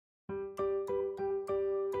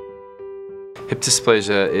Hip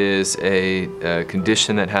dysplasia is a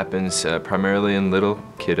condition that happens primarily in little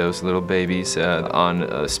kiddos, little babies, on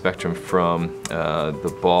a spectrum from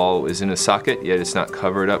the ball is in a socket, yet it's not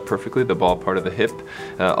covered up perfectly, the ball part of the hip,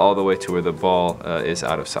 all the way to where the ball is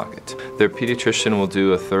out of socket. Their pediatrician will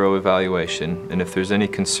do a thorough evaluation, and if there's any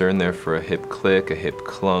concern there for a hip click, a hip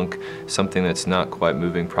clunk, something that's not quite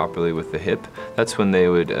moving properly with the hip, that's when they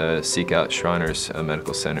would seek out Shriners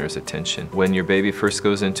Medical Center's attention. When your baby first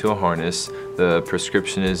goes into a harness, the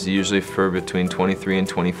prescription is usually for between 23 and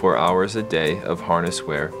 24 hours a day of harness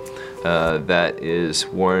wear. That is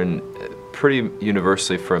worn pretty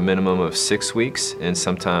universally for a minimum of 6 weeks, and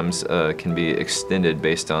sometimes can be extended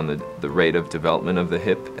based on the rate of development of the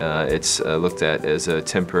hip. It's looked at as a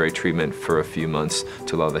temporary treatment for a few months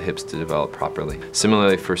to allow the hips to develop properly.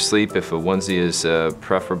 Similarly for sleep, if a onesie is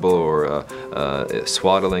preferable or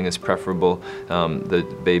swaddling is preferable, the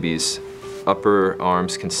baby's upper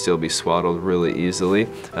arms can still be swaddled really easily,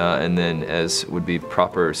 and then, as would be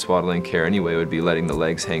proper swaddling care anyway, would be letting the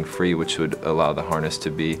legs hang free, which would allow the harness to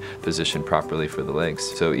be positioned properly for the legs.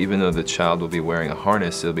 So even though the child will be wearing a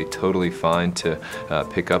harness, it'll be totally fine to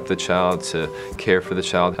pick up the child, to care for the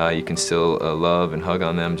child. You can still love and hug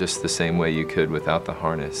on them just the same way you could without the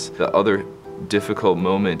harness. The other difficult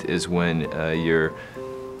moment is when your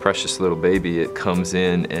precious little baby, it comes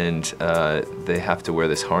in and they have to wear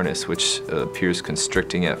this harness, which appears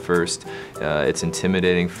constricting at first. It's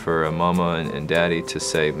intimidating for a mama and daddy to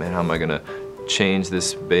say, man, how am I going to change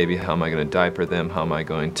this baby? How am I going to diaper them? How am I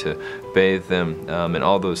going to bathe them? And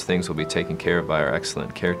all those things will be taken care of by our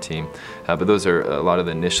excellent care team. But those are a lot of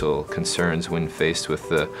the initial concerns when faced with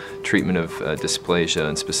the treatment of dysplasia,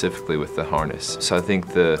 and specifically with the harness. So I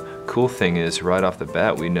think the cool thing is, right off the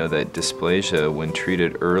bat, we know that dysplasia, when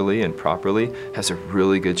treated early and properly, has a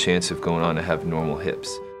really good chance of going on to have normal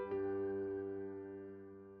hips.